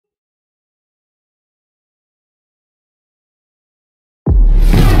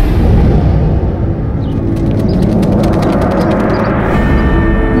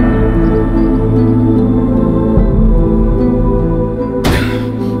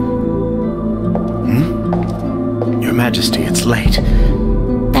Majesty, it's late.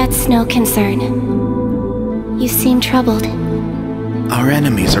 That's no concern. You seem troubled. Our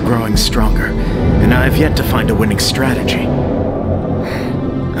enemies are growing stronger, and I have yet to find a winning strategy.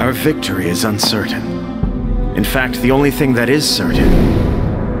 Our victory is uncertain. In fact, the only thing that is certain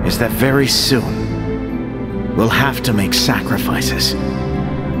is that very soon, we'll have to make sacrifices.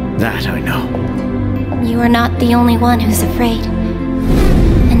 That I know. You are not the only one who's afraid.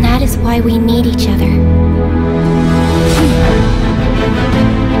 And that is why we need each other.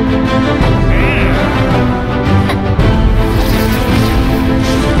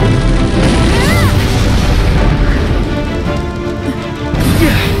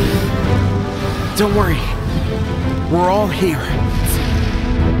 Don't worry. We're all here.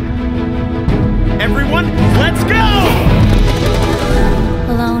 Everyone, let's go!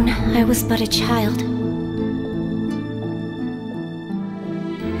 Alone, I was but a child.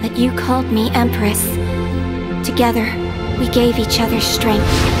 But you called me Empress. Together, we gave each other strength.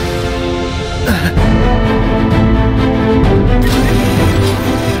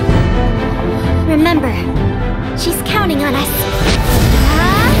 Remember, she's counting on us.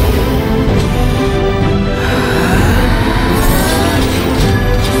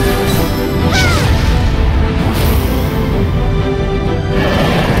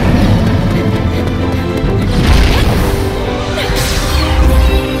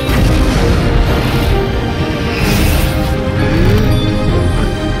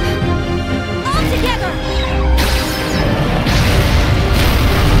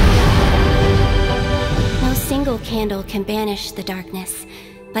 Candle can banish the darkness,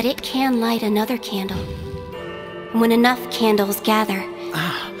 but it can light another candle. When enough candles gather,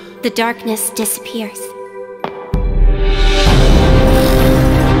 the darkness disappears.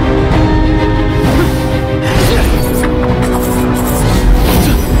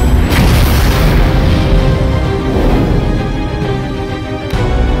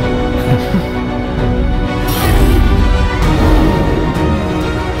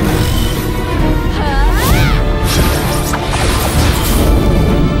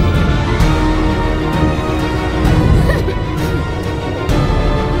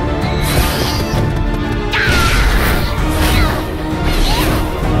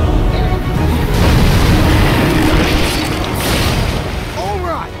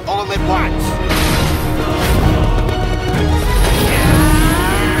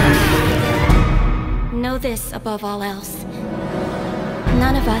 Above all else,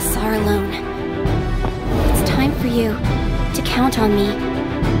 none of us are alone. It's time for you to count on me,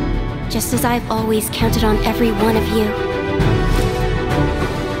 just as I've always counted on every one of you.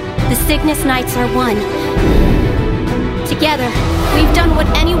 The Cygnus Knights are one. Together, we've done what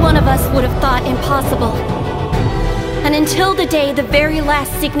any one of us would have thought impossible. And until the day the very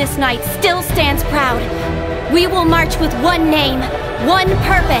last Cygnus Knight still stands proud, we will march with one name, one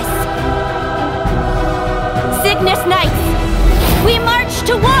purpose. Cygnus Knights, we march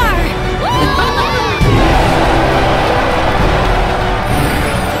to war!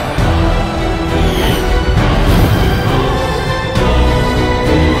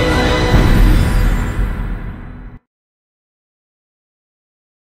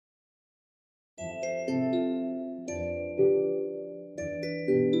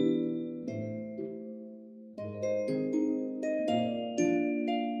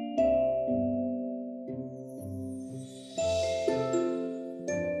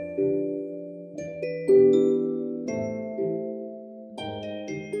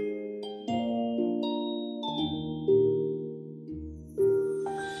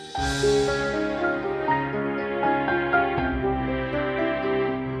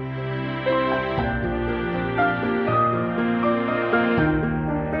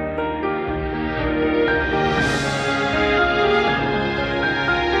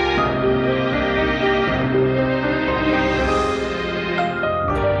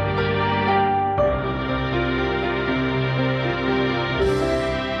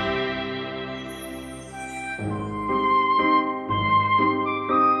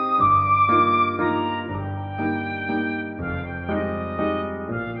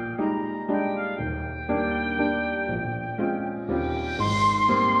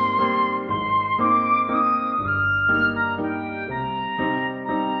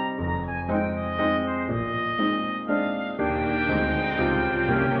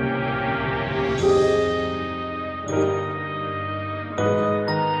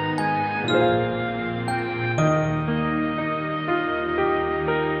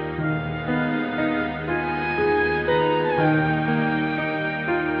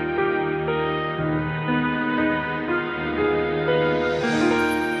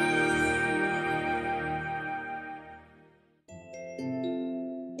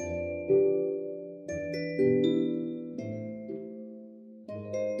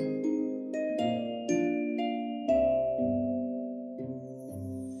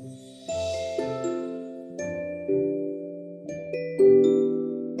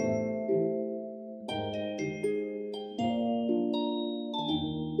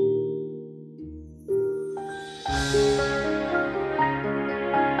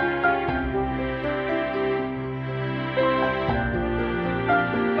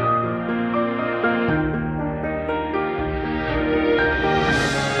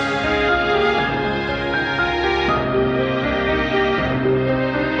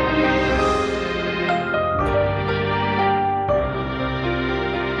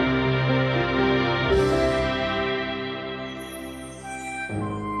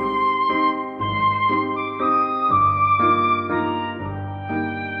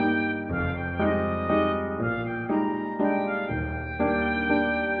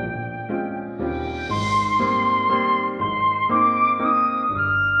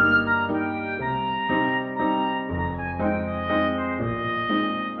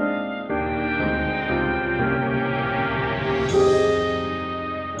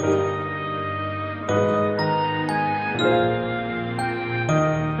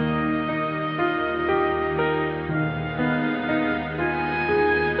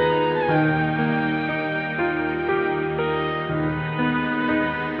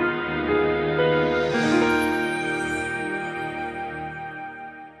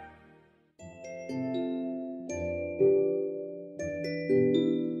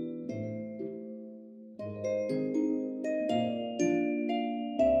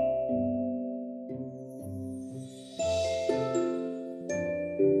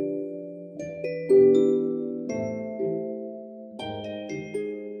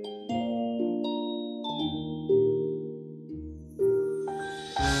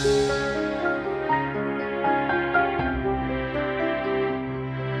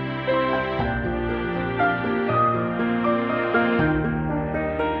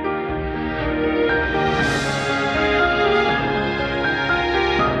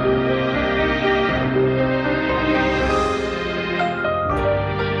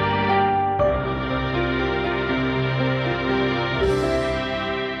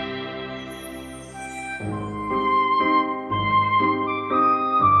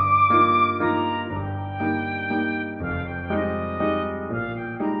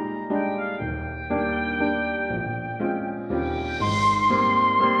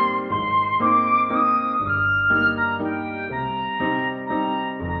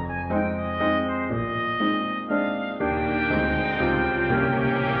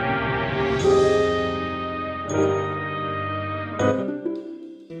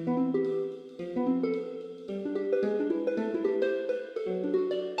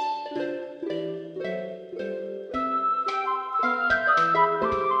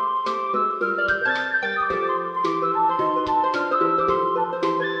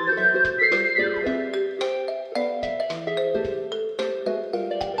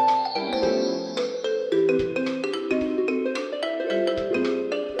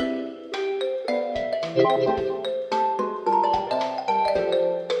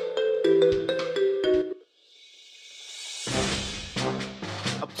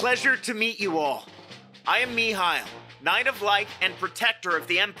 Pleasure to meet you all. I am Mihail, Knight of Light and Protector of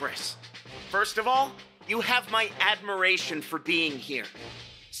the Empress. First of all, you have my admiration for being here.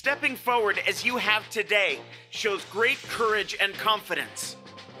 Stepping forward as you have today shows great courage and confidence.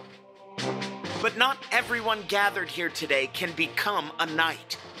 But not everyone gathered here today can become a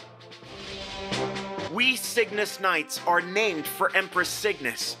knight. We Cygnus Knights are named for Empress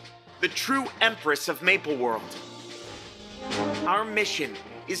Cygnus, the true Empress of Maple World. Our mission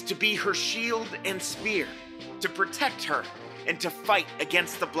is to be her shield and spear, to protect her, and to fight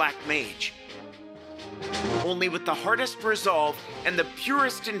against the Black Mage. Only with the hardest resolve and the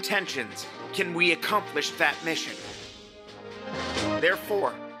purest intentions can we accomplish that mission.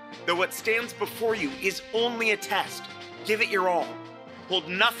 Therefore, though what stands before you is only a test, give it your all. Hold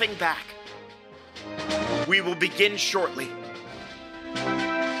nothing back. We will begin shortly.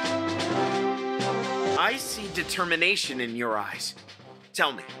 I see determination in your eyes.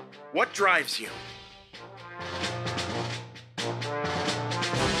 Tell me, what drives you?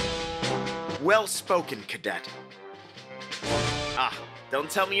 Well spoken, Cadet. Don't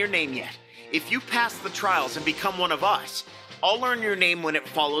tell me your name yet. If you pass the trials and become one of us, I'll learn your name when it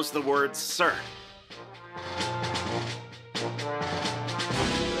follows the words, Sir.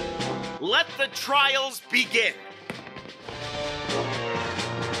 Let the trials begin!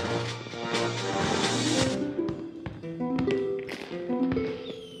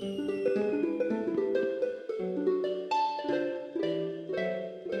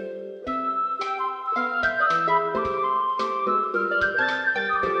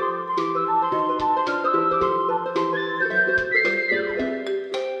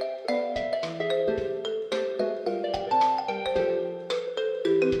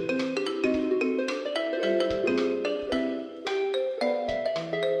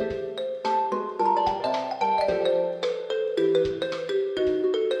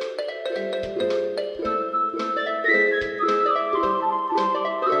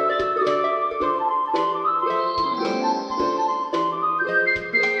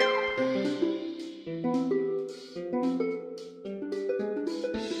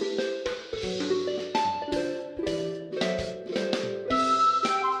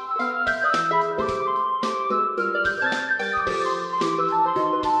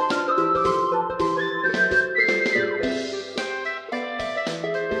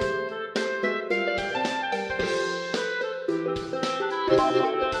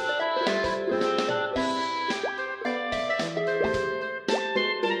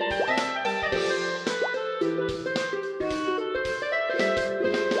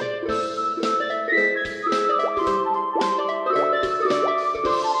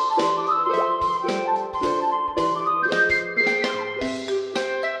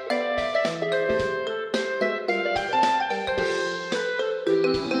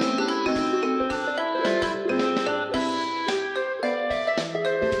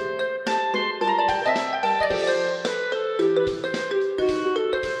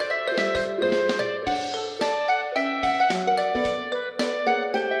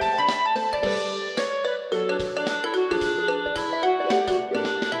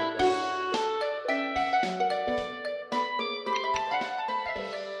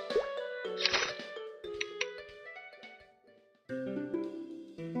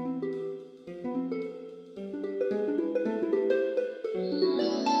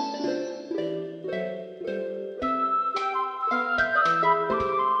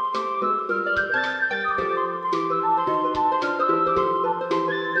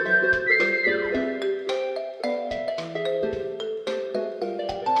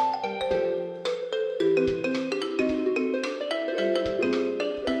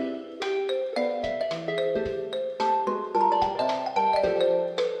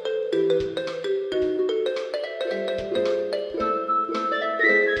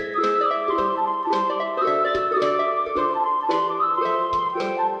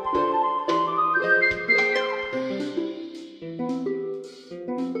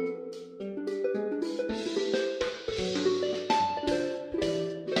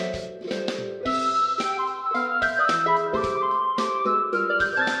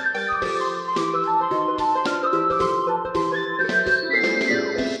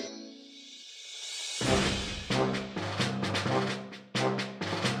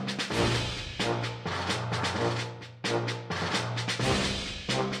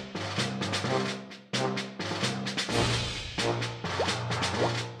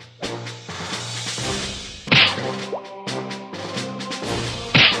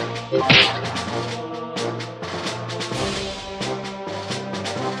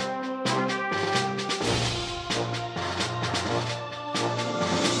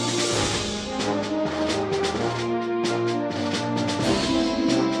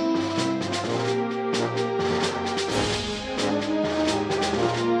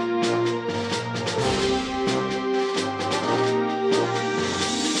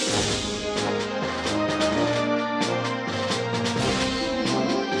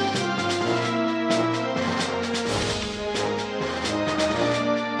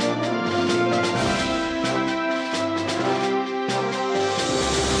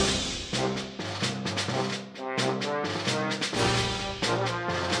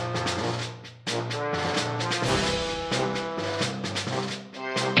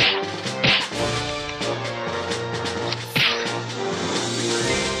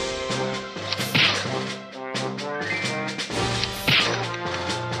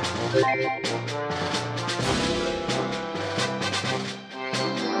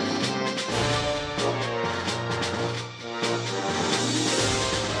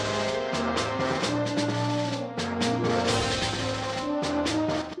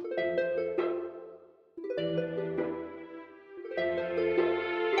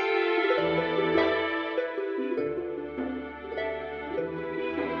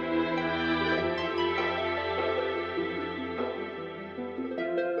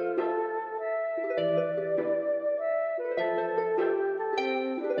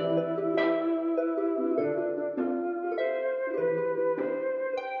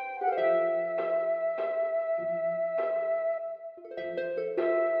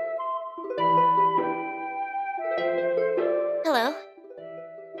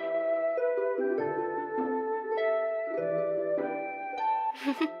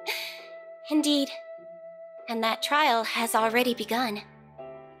 Indeed. And that trial has already begun.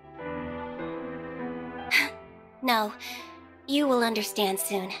 No, you will understand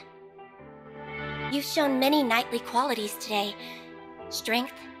soon. You've shown many knightly qualities today.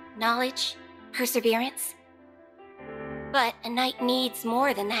 Strength, knowledge, perseverance. But a knight needs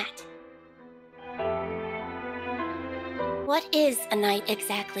more than that. What is a knight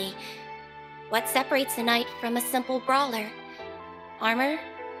exactly? What separates a knight from a simple brawler? Armor?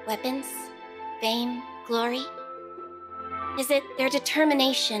 Weapons? Fame? Glory? Is it their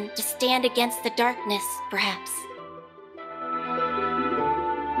determination to stand against the darkness, perhaps?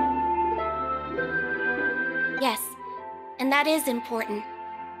 Yes, and that is important.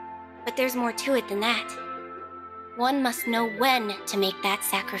 But there's more to it than that. One must know when to make that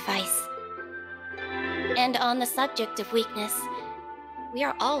sacrifice. And on the subject of weakness, we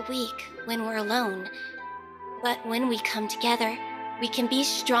are all weak when we're alone. But when we come together, we can be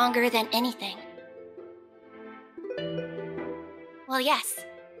stronger than anything. Well, yes,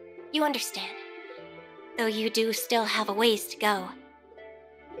 you understand. Though you do still have a ways to go.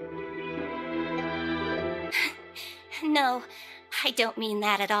 No, I don't mean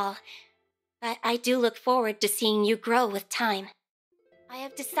that at all. But I do look forward to seeing you grow with time. I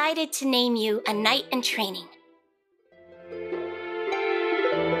have decided to name you a knight in training.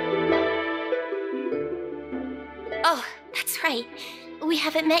 Oh, that's right. We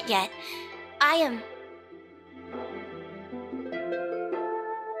haven't met yet. I am...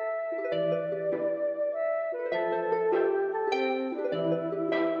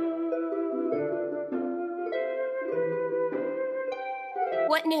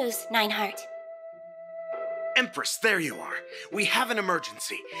 What news, Nineheart? Empress, there you are. We have an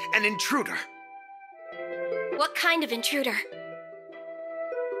emergency. An intruder. What kind of intruder?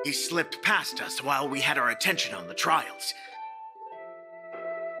 He slipped past us while we had our attention on the trials.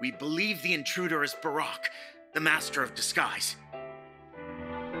 We believe the intruder is Barak, the master of disguise.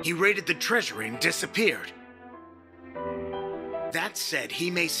 He raided the treasury and disappeared. That said, he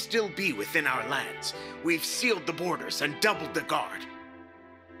may still be within our lands. We've sealed the borders and doubled the guard.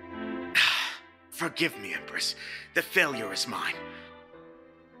 Forgive me, Empress. The failure is mine.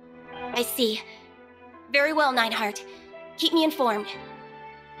 I see. Very well, Nineheart. Keep me informed.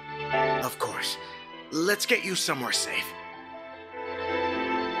 Of course. Let's get you somewhere safe.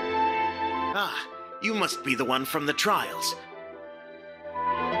 Ah, you must be the one from the trials.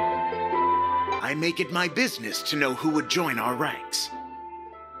 I make it my business to know who would join our ranks.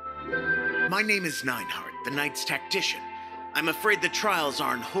 My name is Nineheart, the Knight's tactician. I'm afraid the trials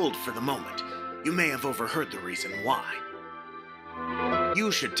are on hold for the moment. You may have overheard the reason why.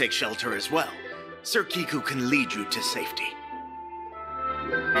 You should take shelter as well. Sir Kiku can lead you to safety.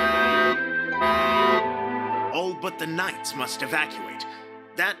 All but the knights must evacuate.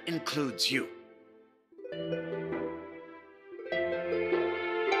 That includes you.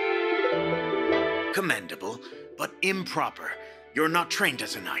 Commendable, but improper. You're not trained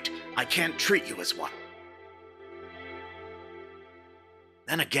as a knight. I can't treat you as one.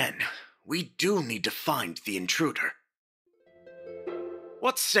 Then again, we do need to find the intruder.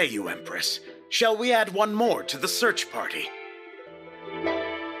 What say you, Empress? Shall we add one more to the search party?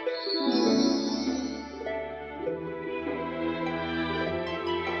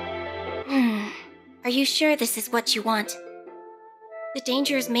 Are you sure this is what you want? The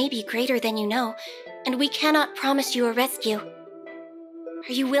dangers may be greater than you know, and we cannot promise you a rescue.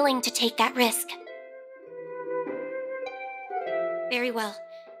 Are you willing to take that risk? Very well.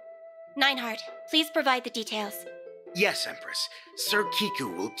 Nineheart, please provide the details. Yes, Empress. Sir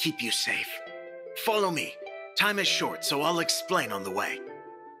Kiku will keep you safe. Follow me. Time is short, so I'll explain on the way.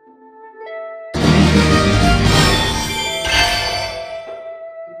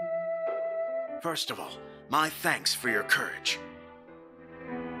 First of all, my thanks for your courage.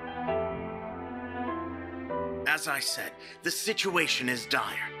 As I said, the situation is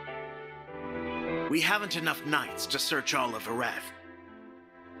dire. We haven't enough knights to search all of Erev.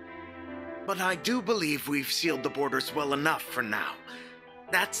 But I do believe we've sealed the borders well enough for now.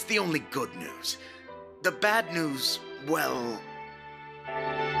 That's the only good news. The bad news, well...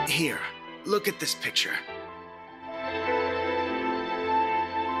 Here, look at this picture.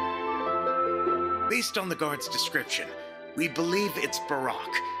 Based on the guard's description, we believe it's Barak,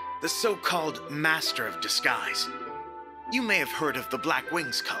 the so-called Master of Disguise. You may have heard of the Black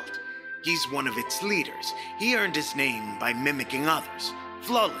Wings cult. He's one of its leaders. He earned his name by mimicking others,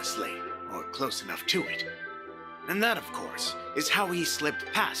 flawlessly, or close enough to it. And that, of course, is how he slipped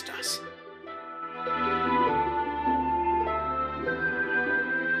past us.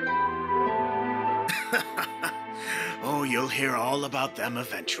 Oh, you'll hear all about them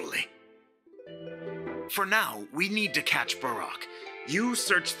eventually. For now, we need to catch Barak. You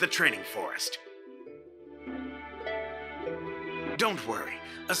search the training forest. Don't worry.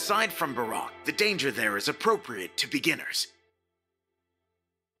 Aside from Barak, the danger there is appropriate to beginners.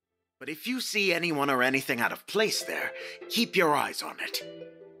 But if you see anyone or anything out of place there, keep your eyes on it.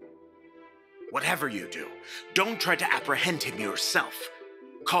 Whatever you do, don't try to apprehend him yourself.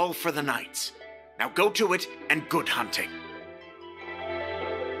 Call for the knights. Now go to it, and good hunting.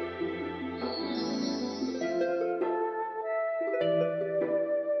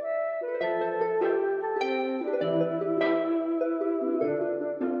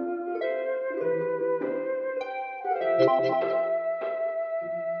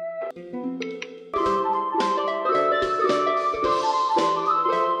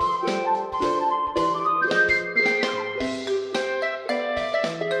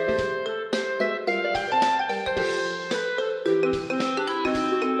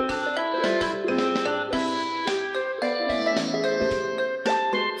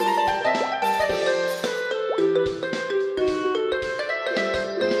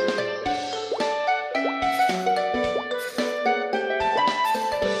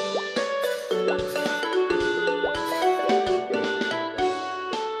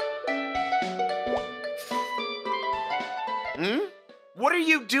 What are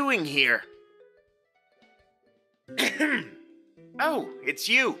you doing here? Oh, it's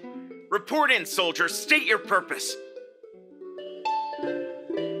you. Report in, soldier. State your purpose.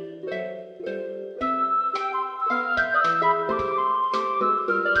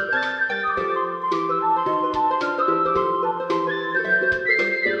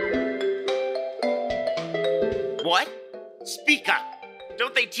 What? Speak up.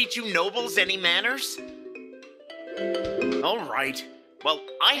 Don't they teach you nobles any manners? All right. Well,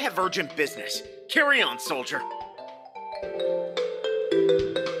 I have urgent business. Carry on, soldier.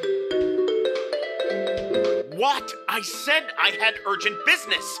 What? I said I had urgent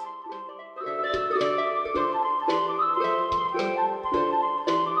business.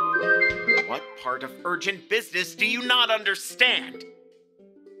 What part of urgent business do you not understand?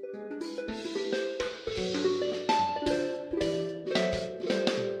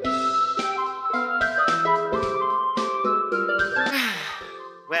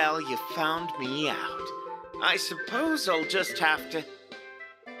 Well, you found me out. I suppose I'll just have to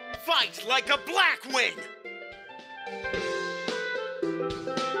fight like a Blackwing!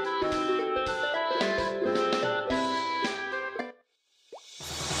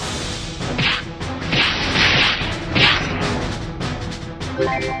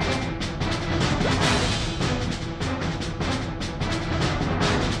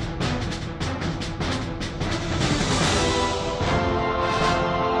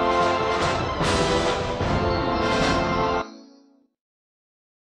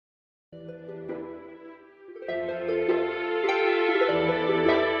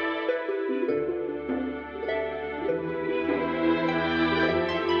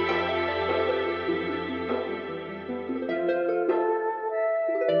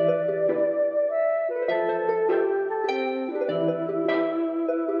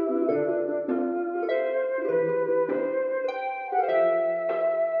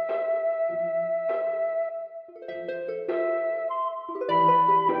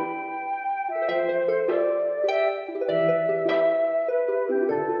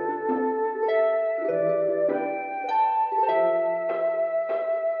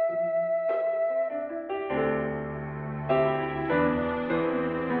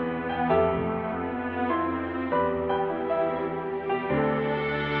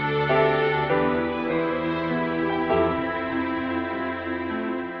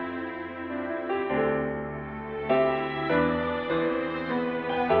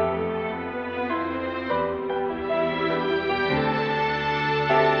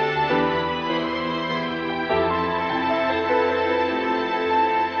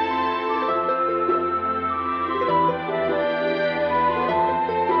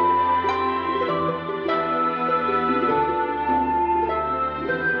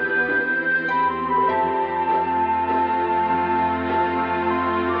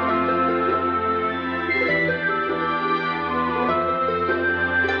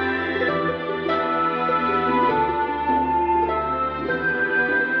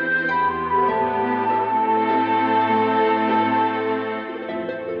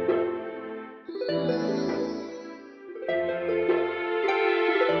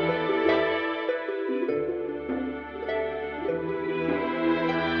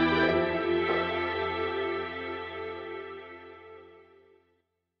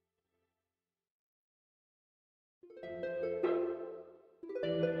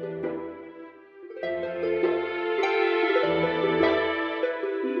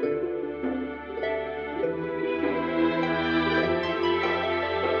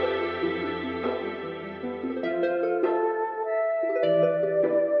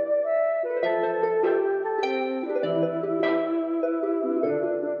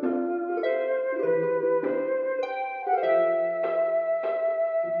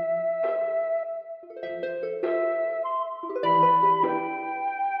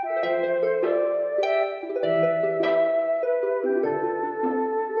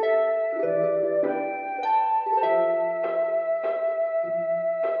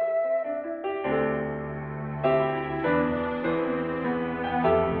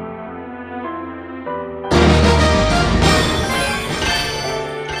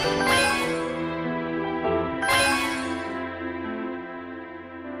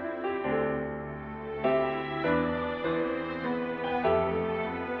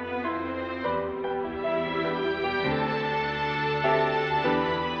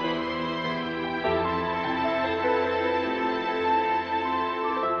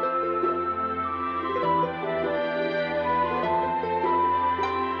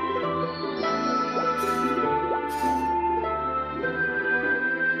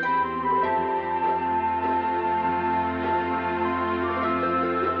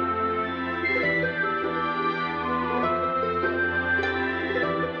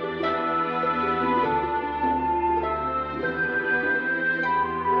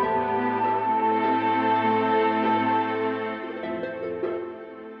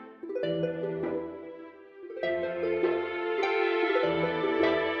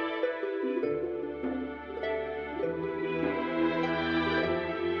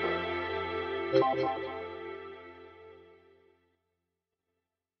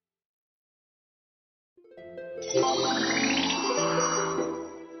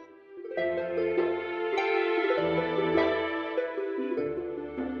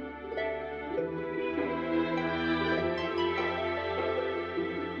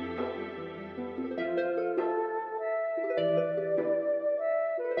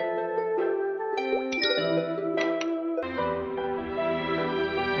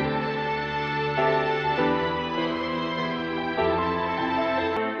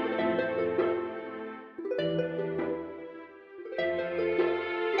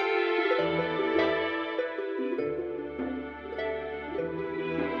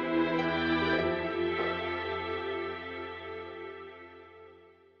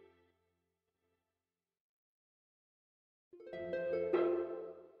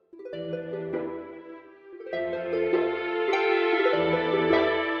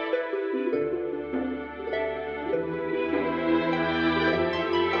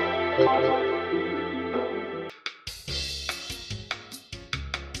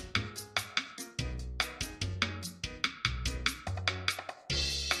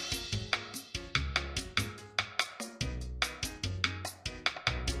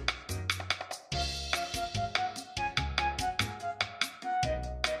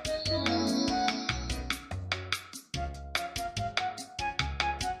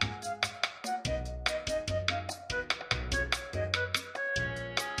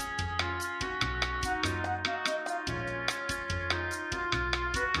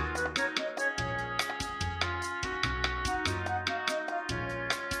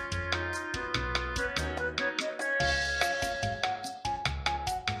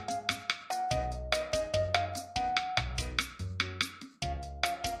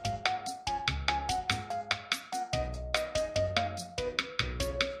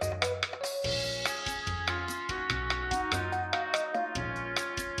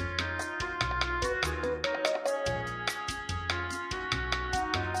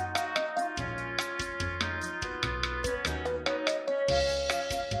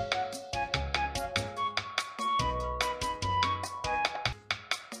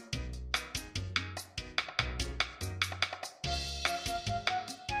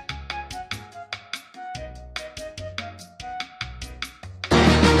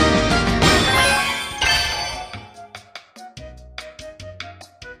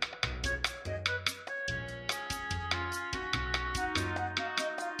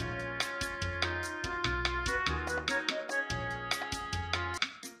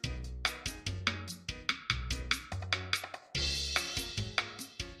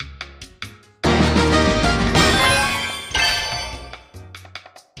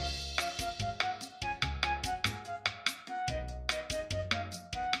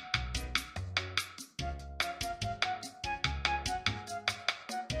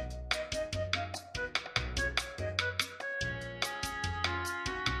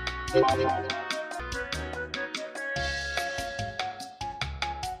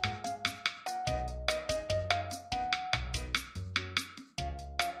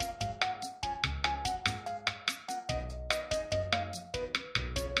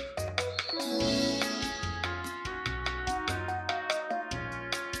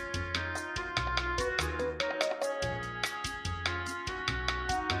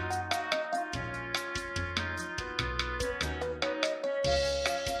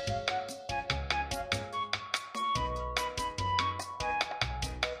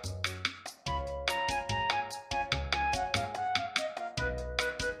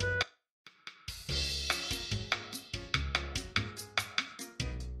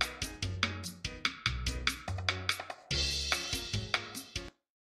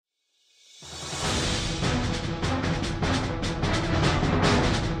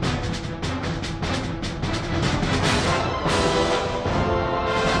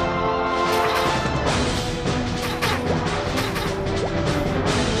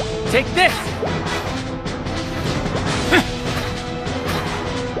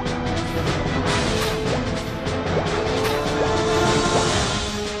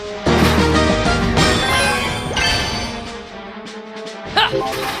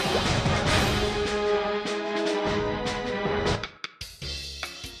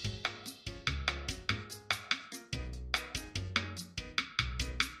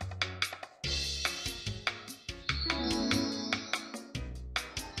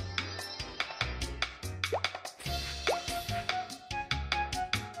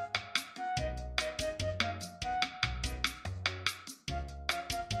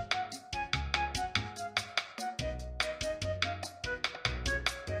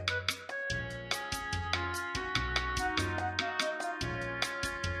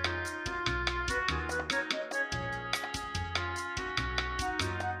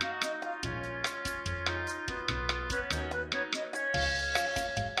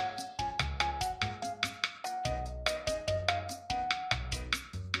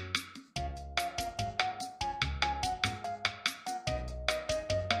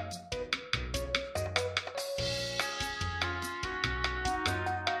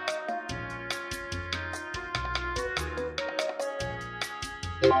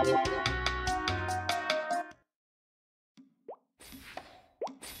 By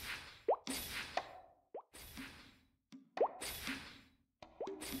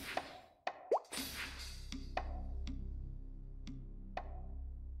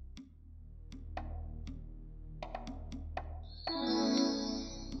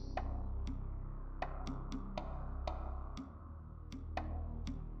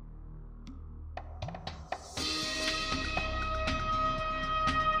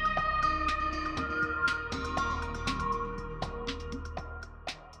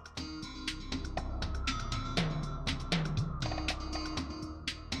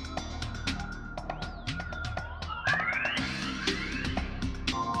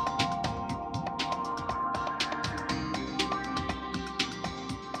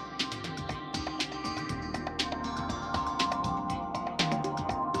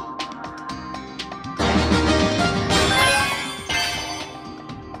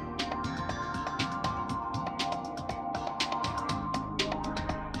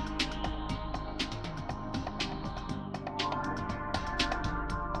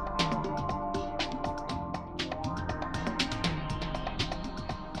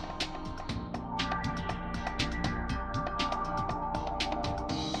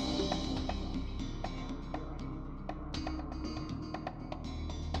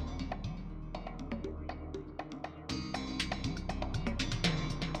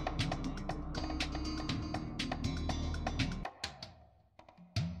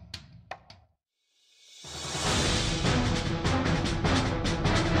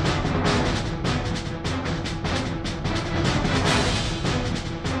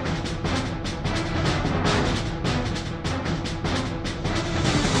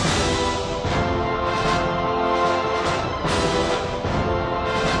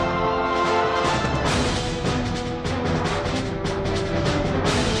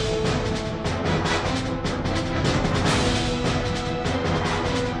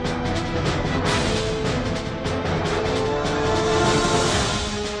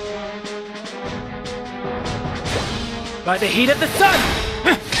the heat of the sun!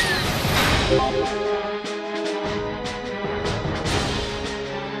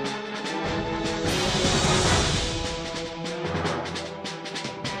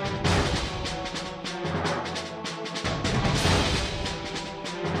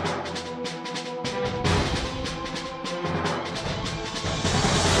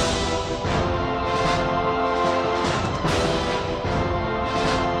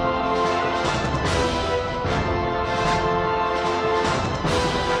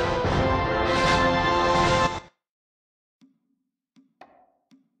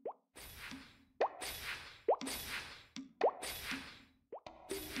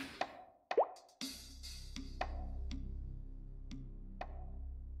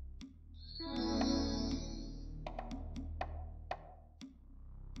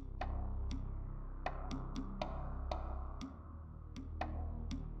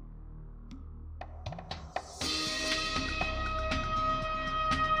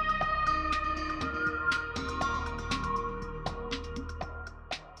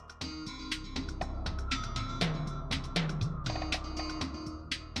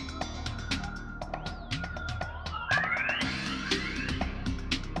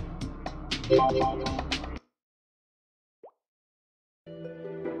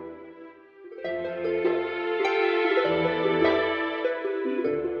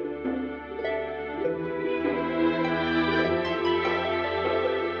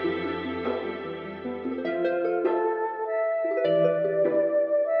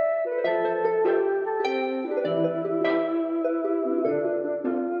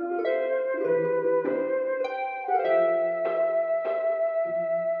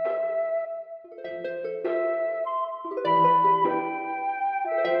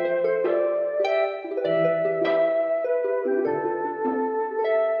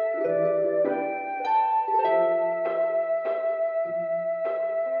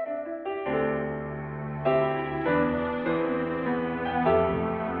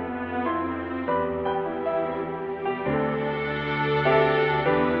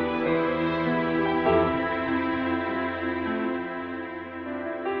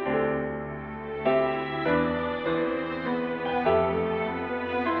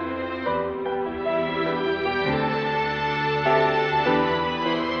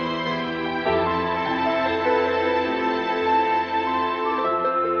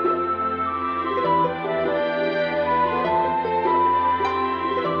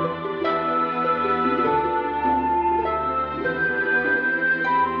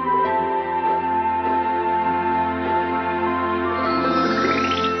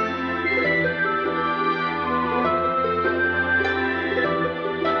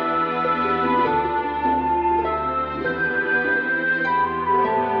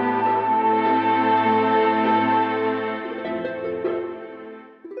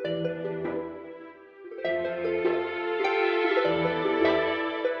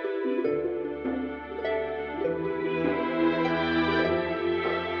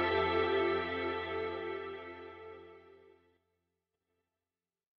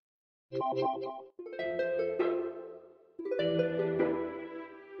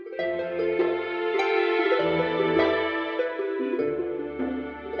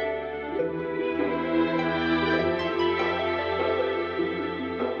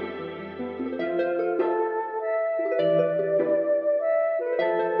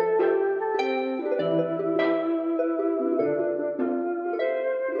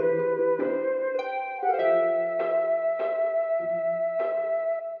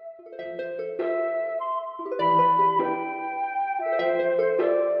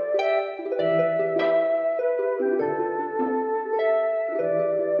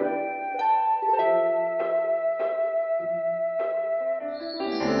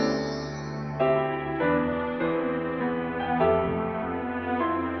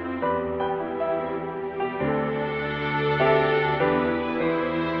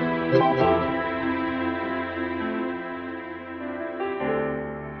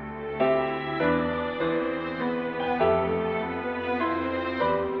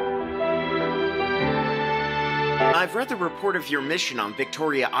 I've read the report of your mission on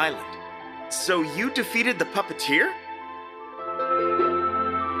Victoria Island. So you defeated the puppeteer?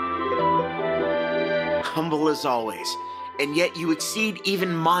 Humble as always, and yet you exceed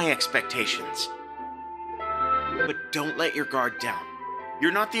even my expectations. But don't let your guard down.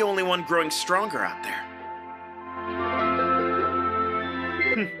 You're not the only one growing stronger out there.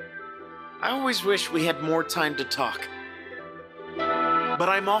 I always wish we had more time to talk. But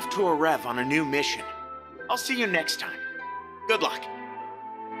I'm off to a rev on a new mission. I'll see you next time. Good luck.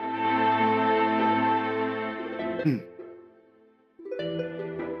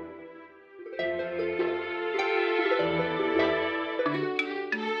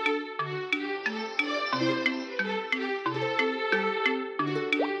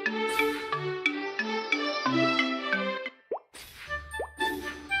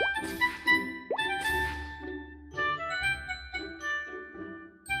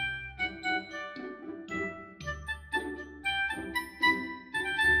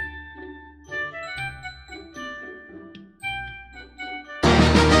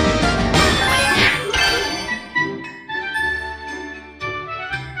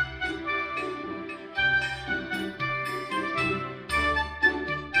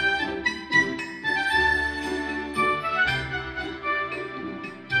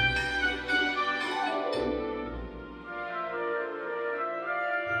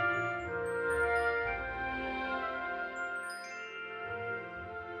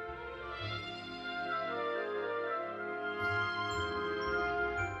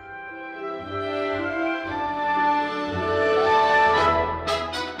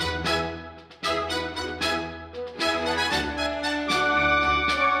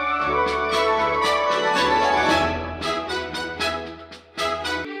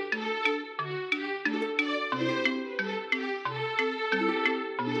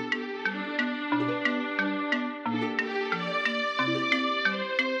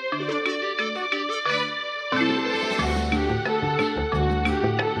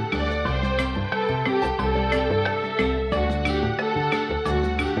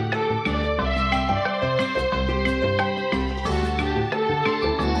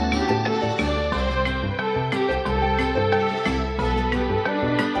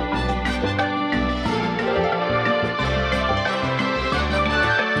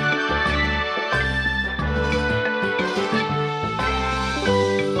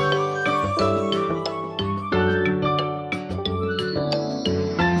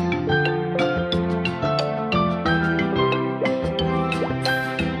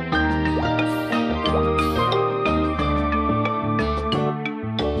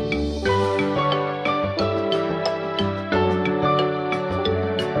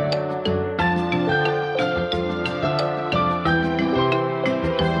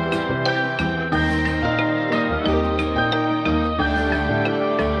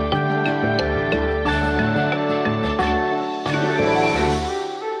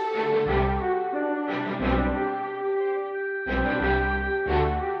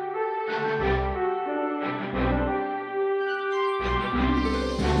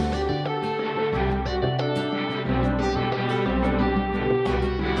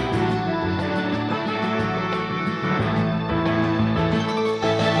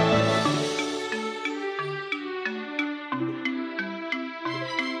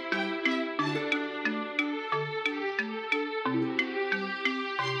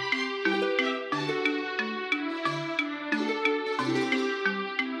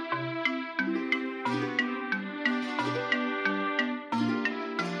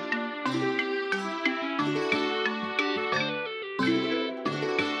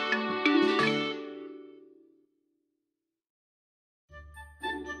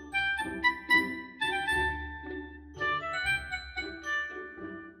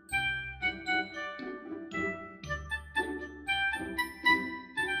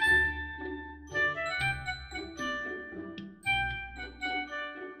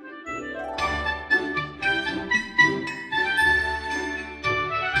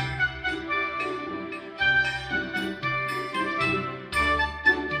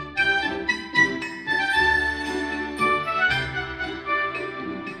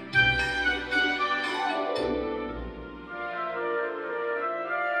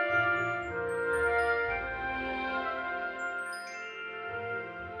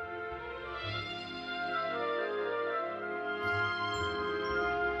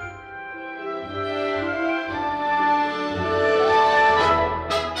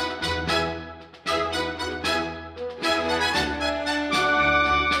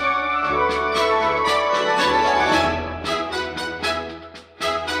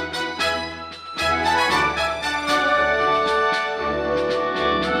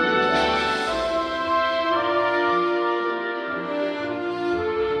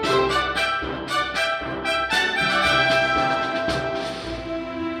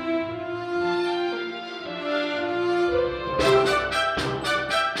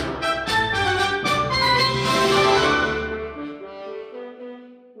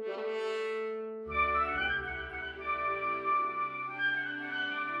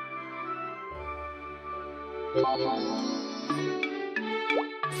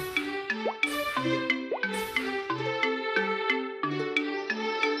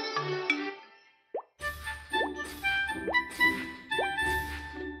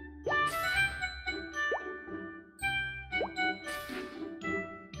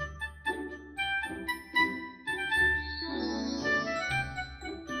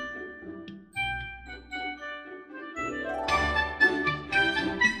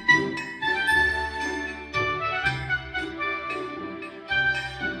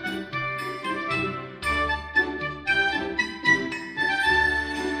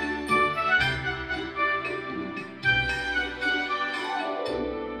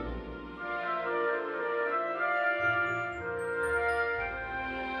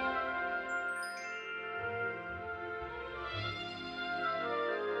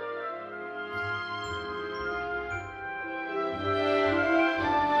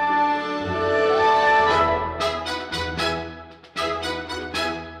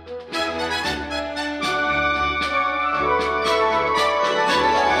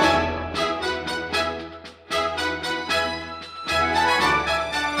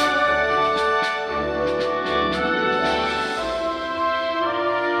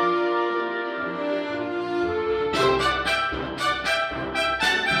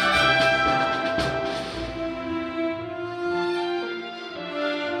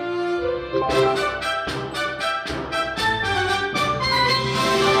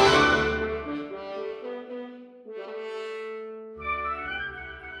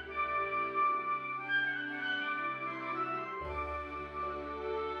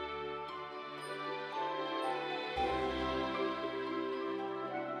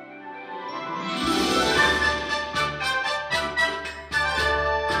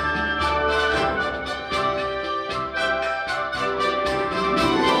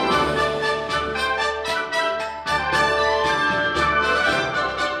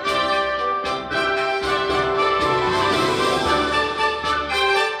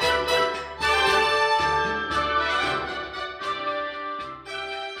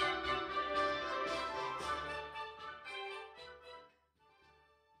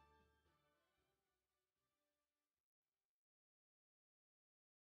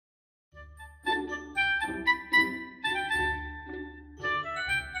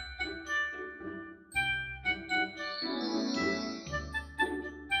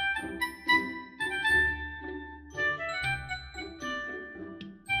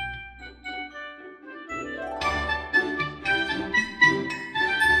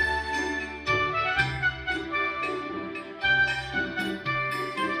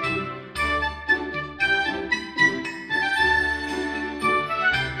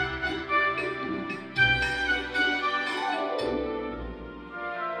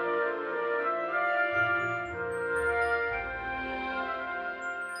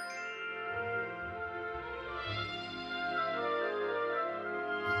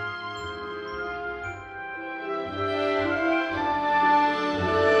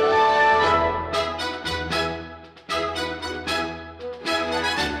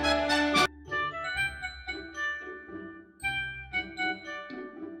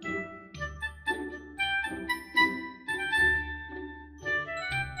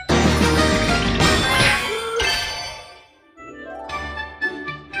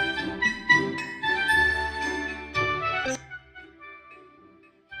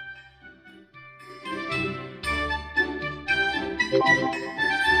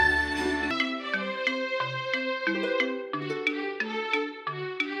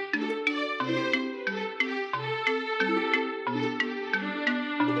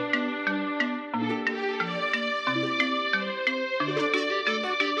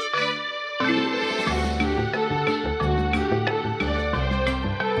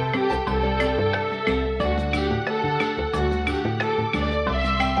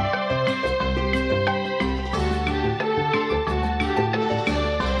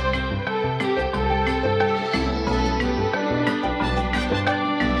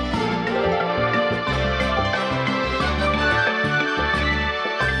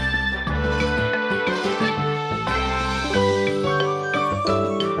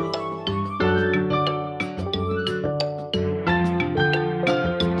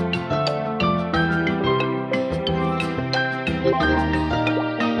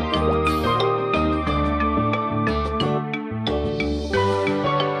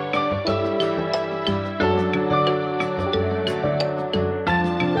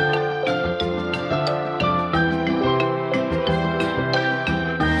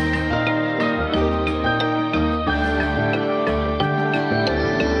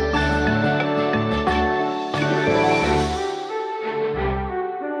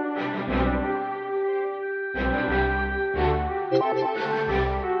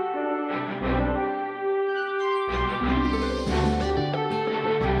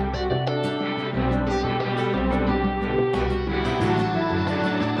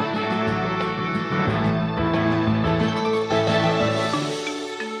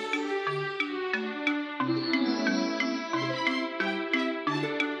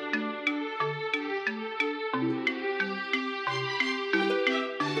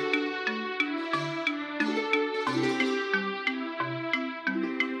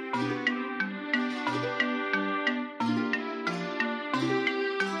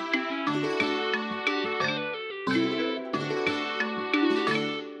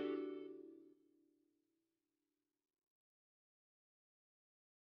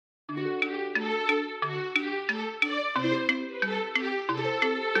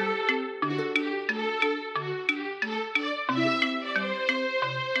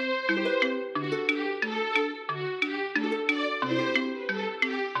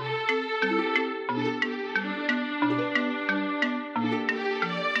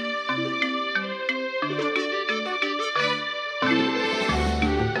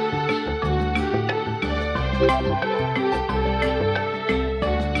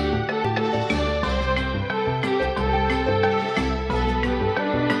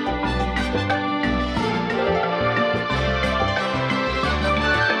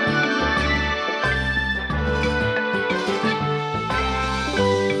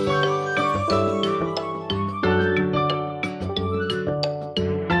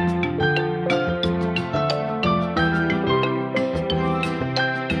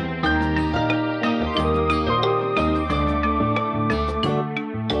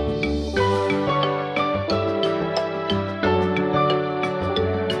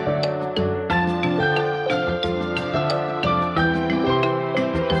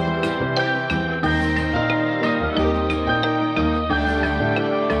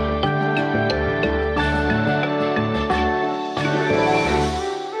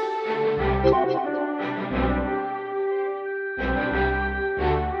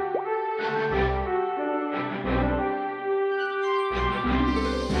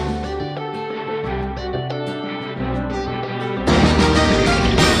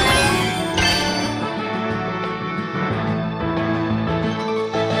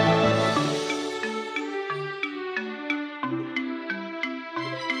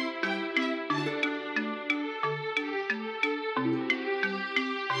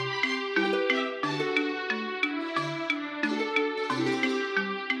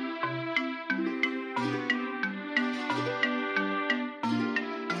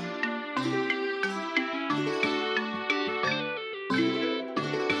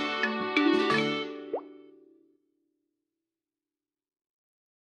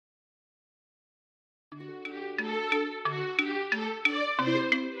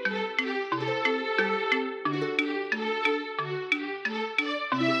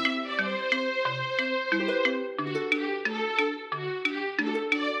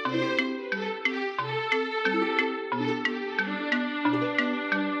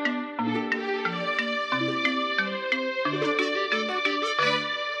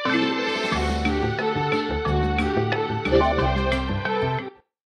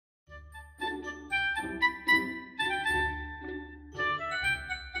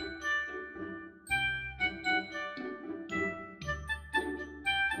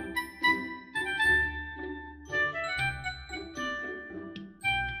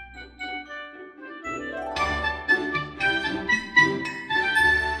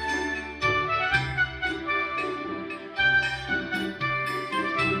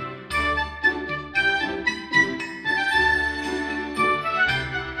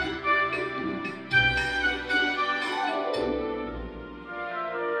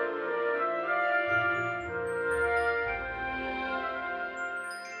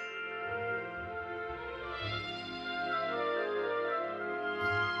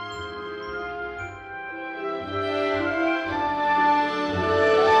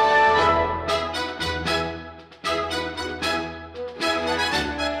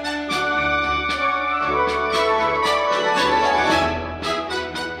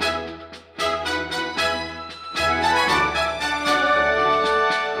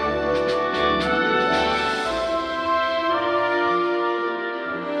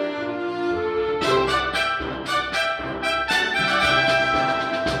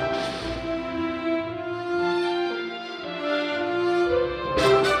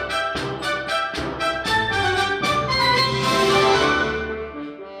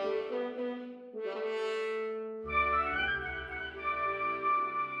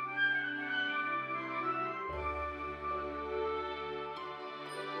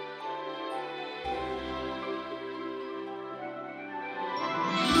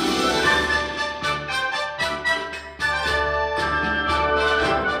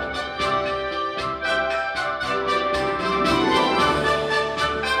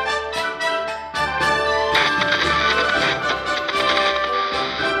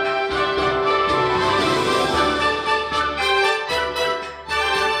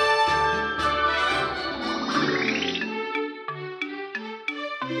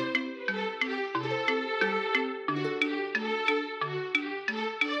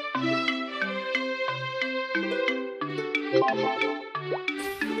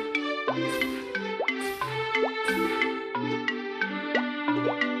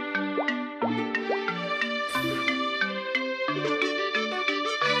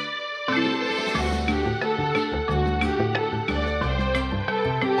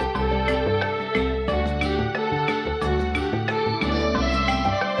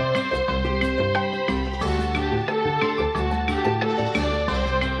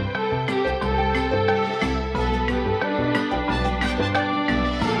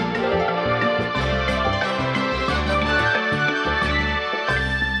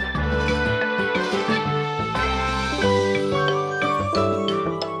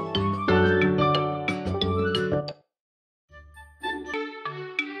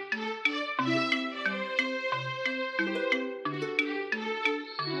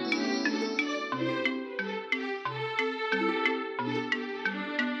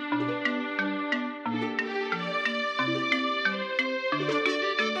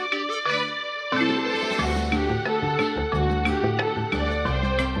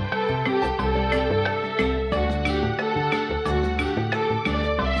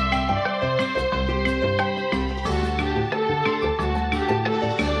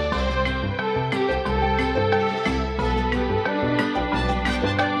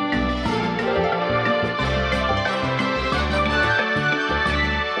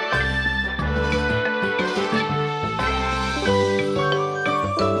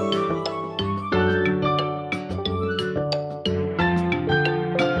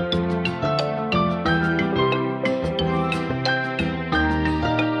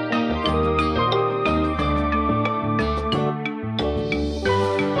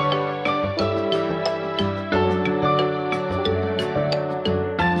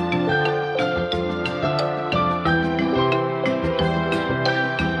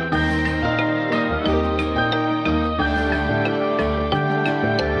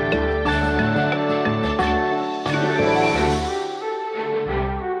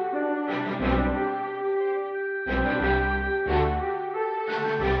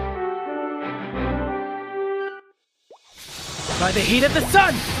 By the heat of the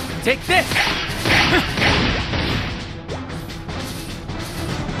sun! Take this!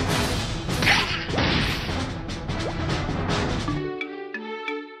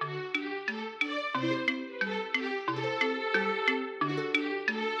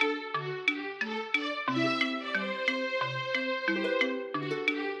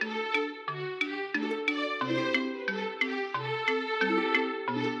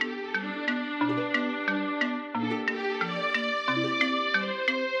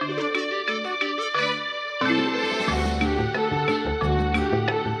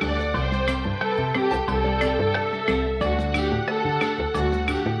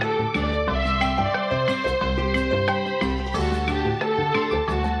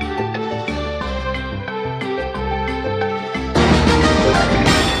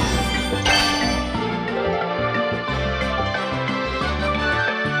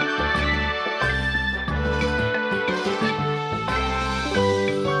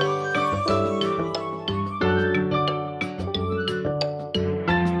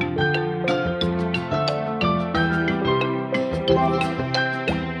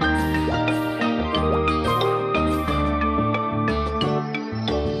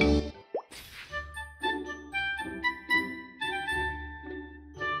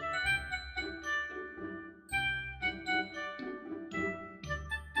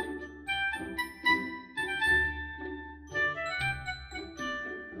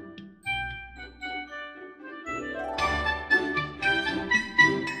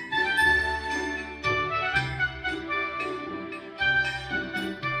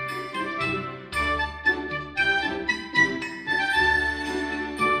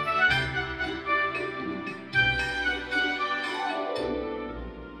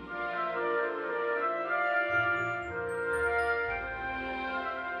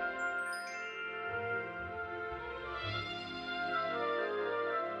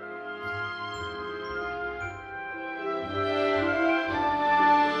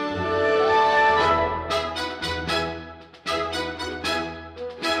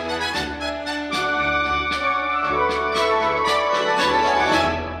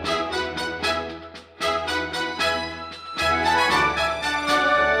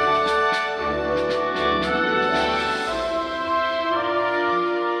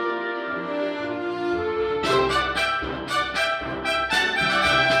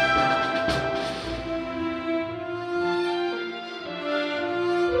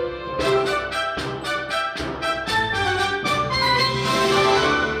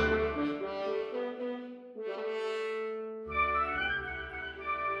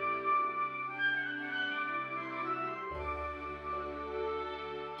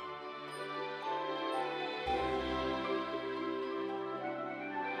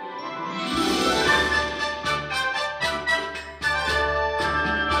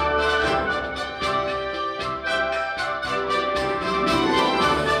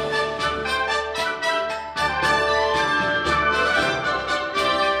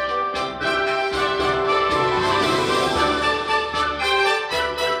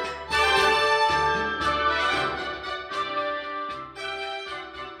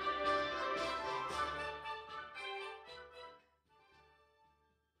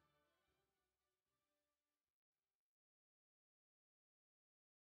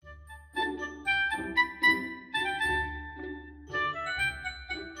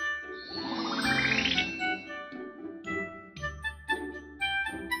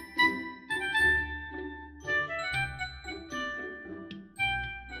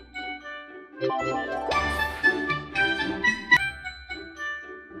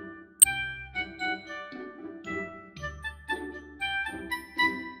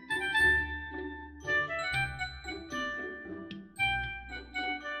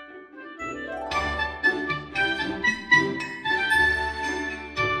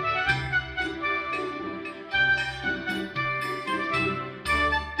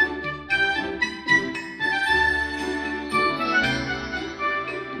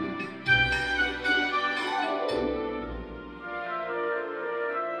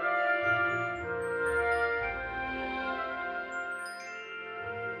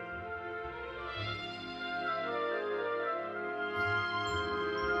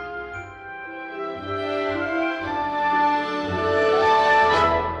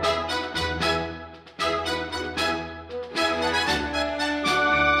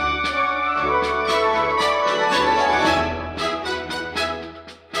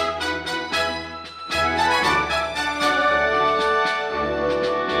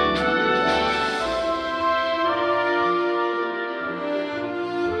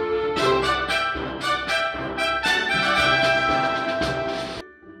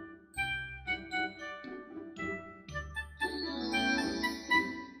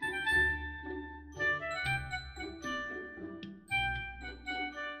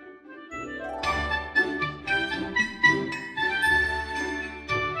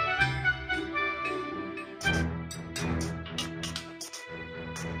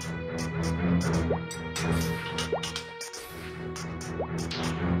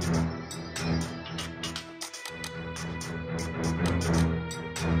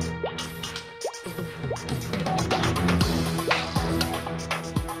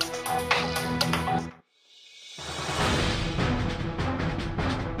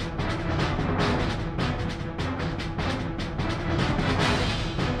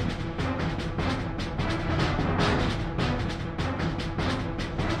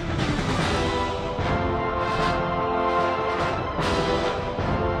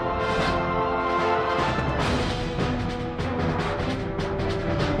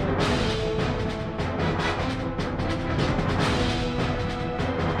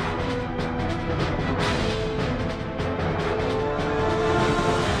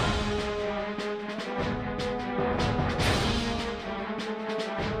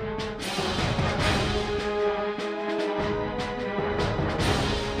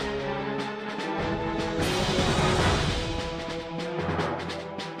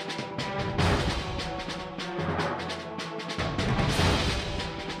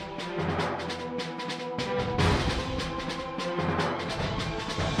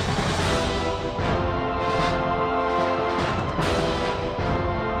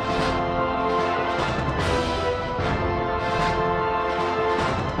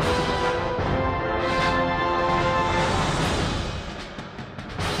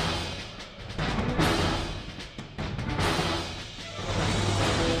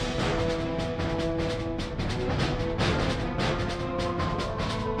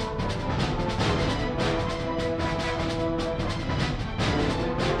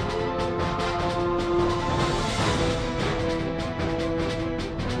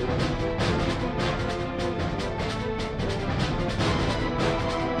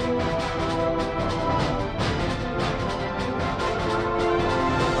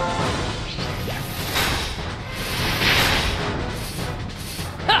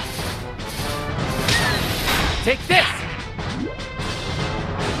 Take this!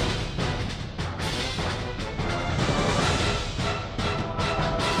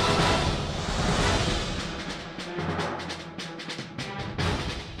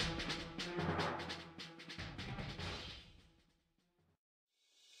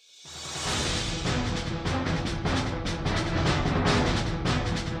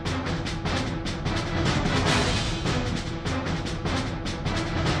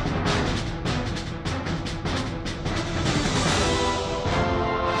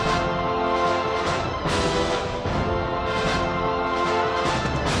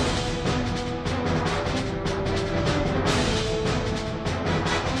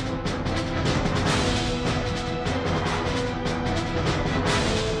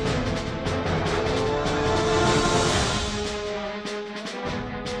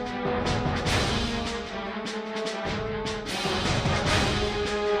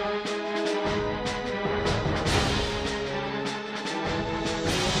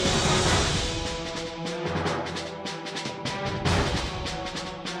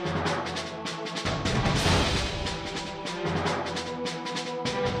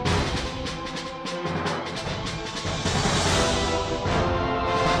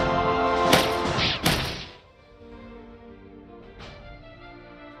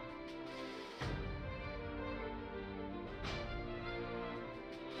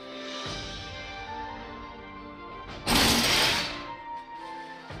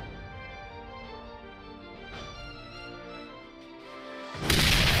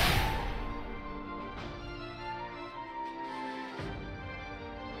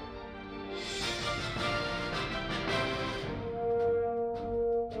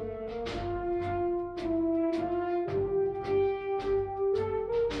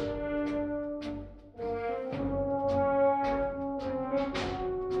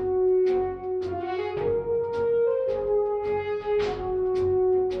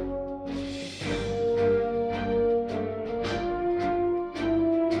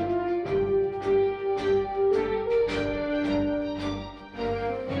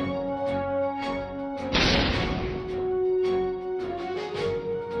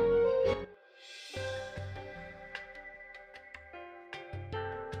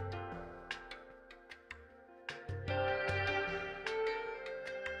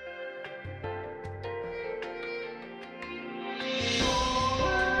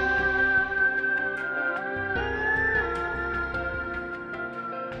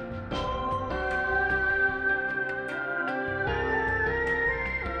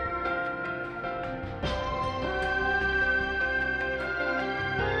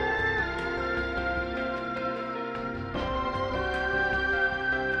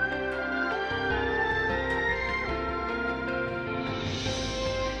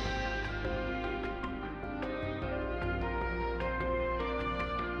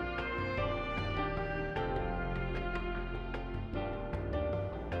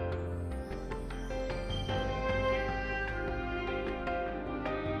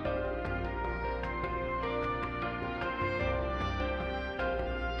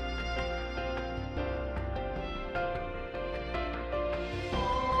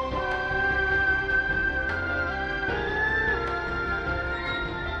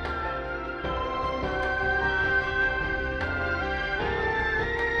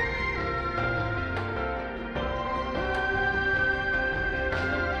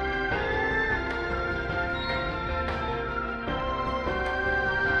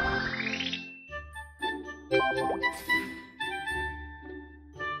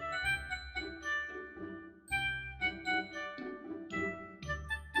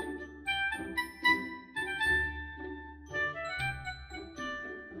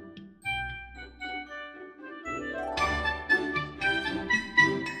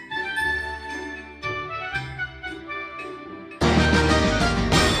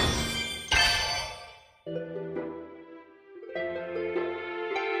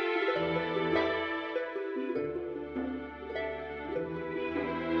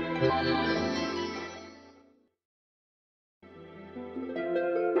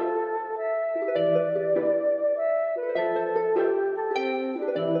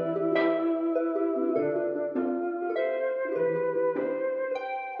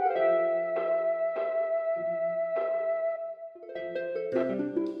 You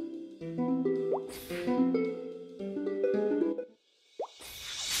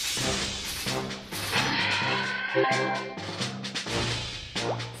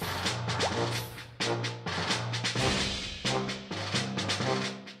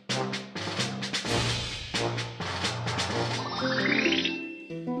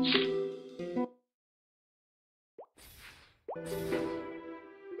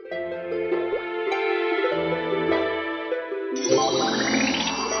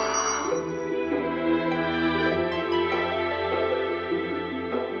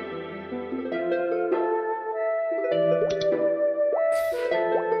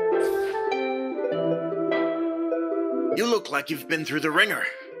look like you've been through the ringer.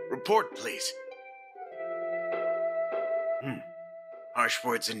 Report, please. Harsh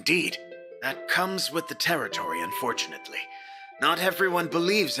words indeed. That comes with the territory, unfortunately. Not everyone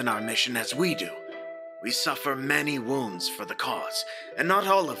believes in our mission as we do. We suffer many wounds for the cause, and not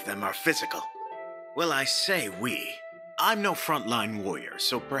all of them are physical. Well, I say we. I'm no frontline warrior,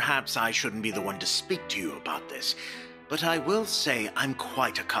 so perhaps I shouldn't be the one to speak to you about this, but I will say I'm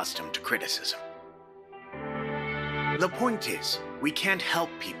quite accustomed to criticism. The point is, we can't help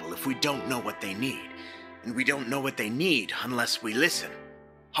people if we don't know what they need, and we don't know what they need unless we listen,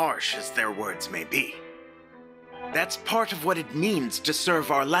 harsh as their words may be. That's part of what it means to serve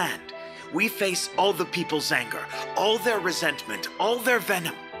our land. We face all the people's anger, all their resentment, all their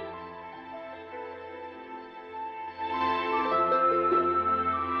venom.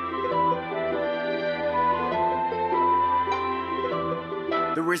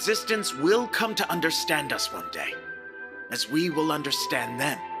 The Resistance will come to understand us one day, as we will understand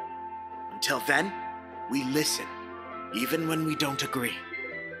them. Until then, we listen, even when we don't agree.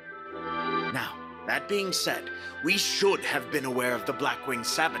 Now, that being said, we should have been aware of the Blackwing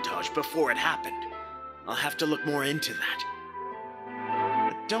sabotage before it happened. I'll have to look more into that.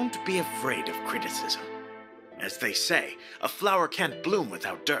 But don't be afraid of criticism. As they say, a flower can't bloom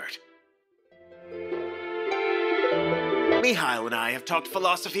without dirt. Mikhail and I have talked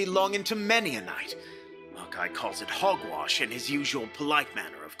philosophy long into many a night. Hawkeye calls it hogwash in his usual polite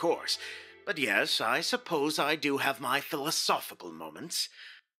manner, of course. But yes, I suppose I do have my philosophical moments.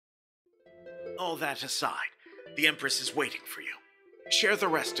 All that aside, the Empress is waiting for you. Share the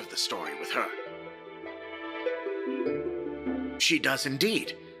rest of the story with her. She does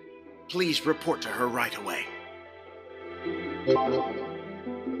indeed. Please report to her right away.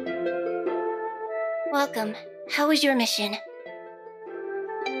 Welcome. How was your mission?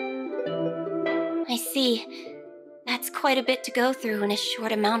 I see. That's quite a bit to go through in a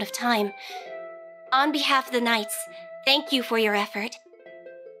short amount of time. On behalf of the Knights, thank you for your effort.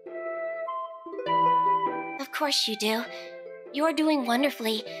 Of course you do. You're doing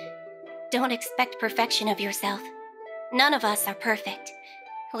wonderfully. Don't expect perfection of yourself. None of us are perfect.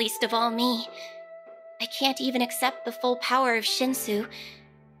 Least of all me. I can't even accept the full power of Shinsu.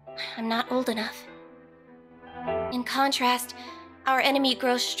 I'm not old enough. In contrast, our enemy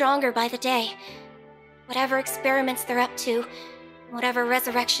grows stronger by the day. Whatever experiments they're up to, whatever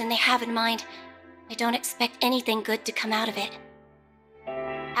resurrection they have in mind, I don't expect anything good to come out of it.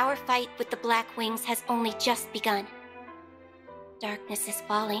 Our fight with the Black Wings has only just begun. Darkness is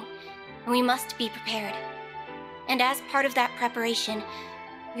falling, and we must be prepared. And as part of that preparation,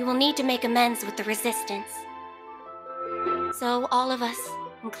 we will need to make amends with the Resistance. So all of us,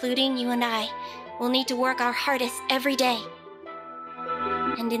 including you and I, will need to work our hardest every day.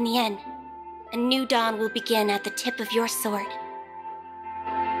 And in the end, a new dawn will begin at the tip of your sword.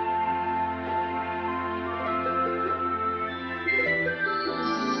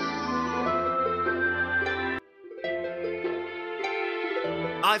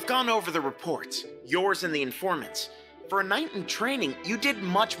 I've gone over the reports, yours and the informants. For a knight in training, you did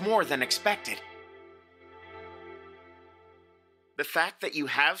much more than expected. The fact that you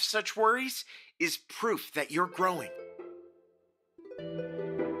have such worries is proof that you're growing.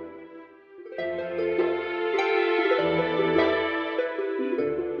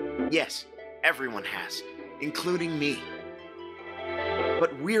 Yes, everyone has, including me.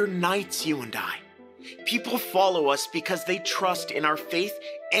 But we're knights, you and I. People follow us because they trust in our faith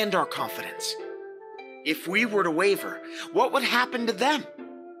and our confidence. If we were to waver, what would happen to them?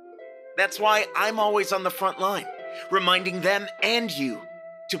 That's why I'm always on the front line, reminding them and you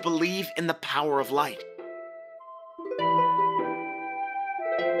to believe in the power of light.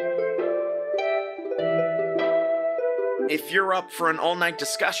 If you're up for an all-night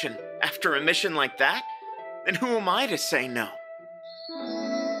discussion after a mission like that, then who am I to say no?